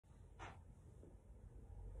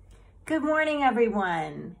Good morning,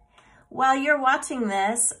 everyone. While you're watching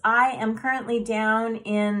this, I am currently down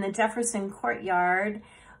in the Jefferson Courtyard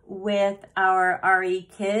with our RE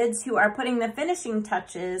kids who are putting the finishing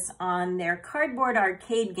touches on their cardboard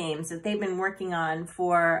arcade games that they've been working on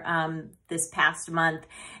for this past month.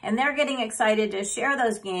 And they're getting excited to share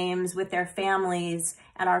those games with their families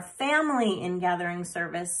at our Family in Gathering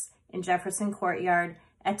service in Jefferson Courtyard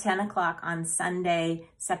at 10 o'clock on Sunday,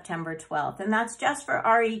 September 12th. And that's just for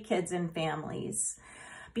RE kids and families.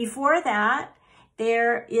 Before that,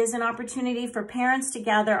 there is an opportunity for parents to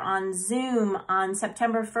gather on Zoom on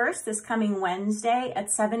September 1st, this coming Wednesday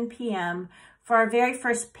at 7 p.m. for our very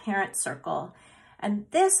first parent circle. And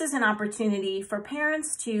this is an opportunity for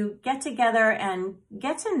parents to get together and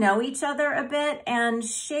get to know each other a bit and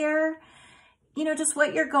share just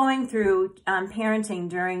what you're going through parenting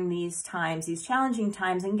during these times, these challenging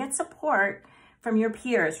times, and get support from your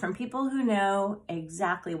peers, from people who know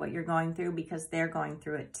exactly what you're going through because they're going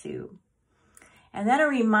through it too. And then a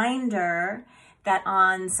reminder that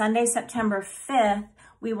on Sunday, September 5th,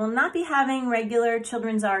 we will not be having regular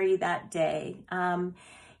Children's RE that day.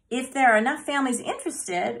 If there are enough families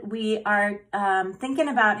interested, we are thinking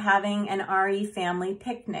about having an RE family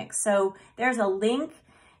picnic. So there's a link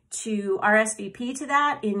to RSVP to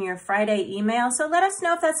that in your Friday email. So let us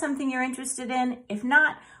know if that's something you're interested in. If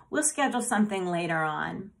not, we'll schedule something later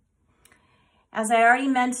on. As I already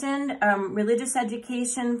mentioned, religious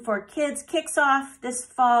education for kids kicks off this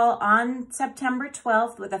fall on September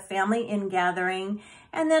 12th with a Family in Gathering.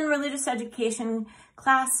 And then religious education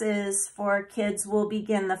classes for kids will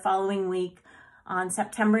begin the following week on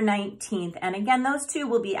September 19th. And again, those two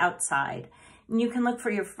will be outside. You can look for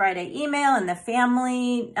your Friday email and the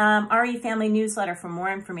RE Family newsletter for more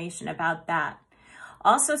information about that.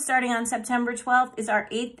 Also starting on September 12th is our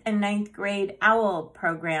 8th and 9th grade OWL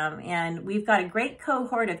program. And we've got a great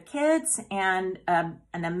cohort of kids and an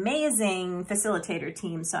amazing facilitator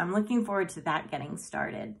team. So I'm looking forward to that getting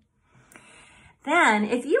started. Then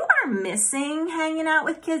if you are missing hanging out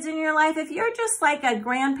with kids in your life, if you're just like a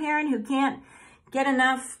grandparent who can't get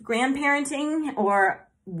enough grandparenting or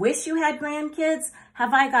wish you had grandkids,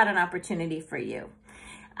 have I got an opportunity for you.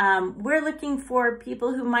 We're looking for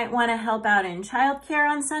people who might want to help out in childcare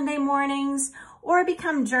on Sunday mornings or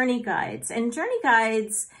become journey guides. And journey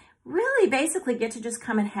guides really basically get to just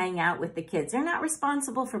come and hang out with the kids. They're not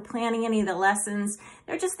responsible for planning any of the lessons.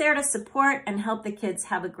 They're just there to support and help the kids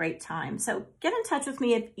have a great time. So get in touch with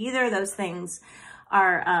me if either of those things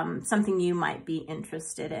are something you might be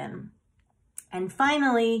interested in. And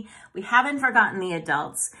finally, we haven't forgotten the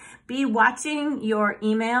adults. Be watching your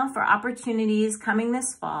email for opportunities coming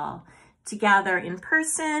this fall to gather in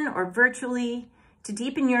person or virtually to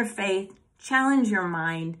deepen your faith, challenge your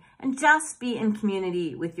mind, and just be in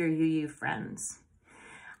community with your UU friends.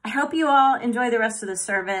 I hope you all enjoy the rest of the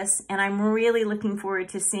service, and I'm really looking forward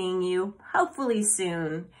to seeing you hopefully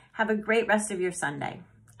soon. Have a great rest of your Sunday.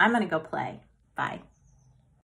 I'm going to go play. Bye.